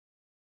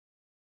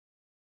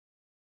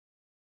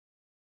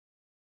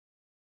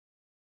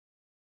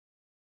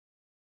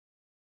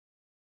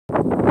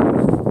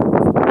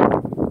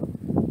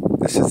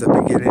this is the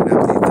beginning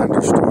of the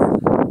thunderstorm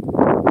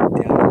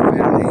down in the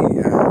valley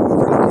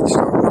overlooking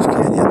Star Wars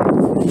Canyon.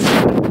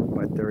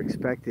 But they're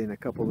expecting a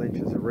couple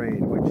inches of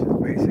rain, which is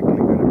basically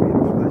going to be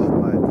a flash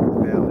flood through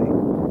the valley.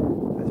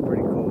 That's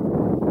pretty cool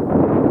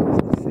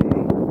just to see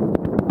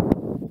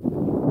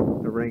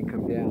the rain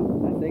come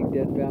down. I think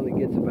Death Valley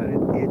gets about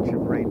an inch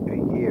of rain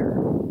a year,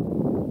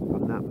 if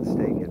I'm not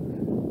mistaken.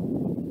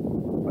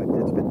 But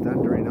it's been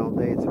thundering all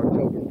day. It's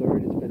October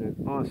 3rd. It's been an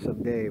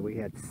awesome day. We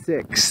had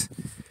six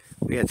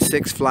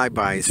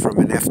flybys from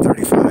an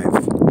F-35.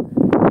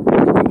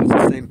 It was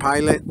the same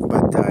pilot,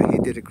 but he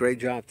did a great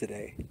job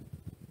today.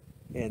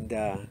 And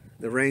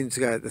the rain's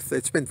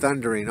it's been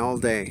thundering all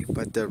day,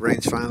 but the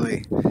rain's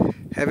finally,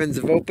 heavens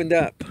have opened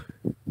up.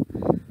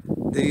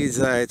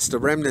 It's the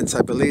remnants,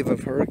 I believe,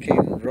 of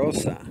Hurricane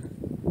Rosa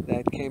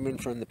that came in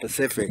from the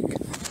Pacific.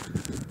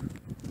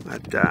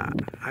 But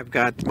I've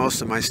got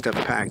most of my stuff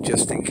packed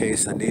just in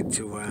case I need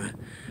to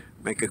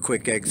make a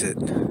quick exit.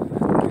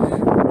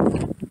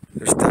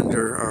 There's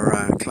thunder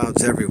or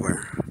clouds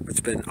everywhere. It's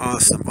been an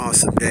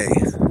awesome day.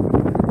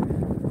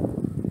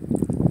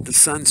 The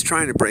sun's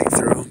trying to break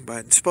through,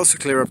 but it's supposed to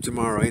clear up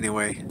tomorrow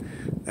anyway.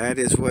 That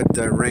is what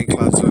rain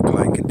clouds look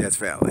like in Death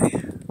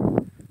Valley.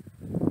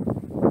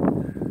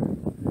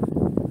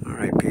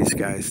 Alright, peace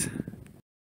guys.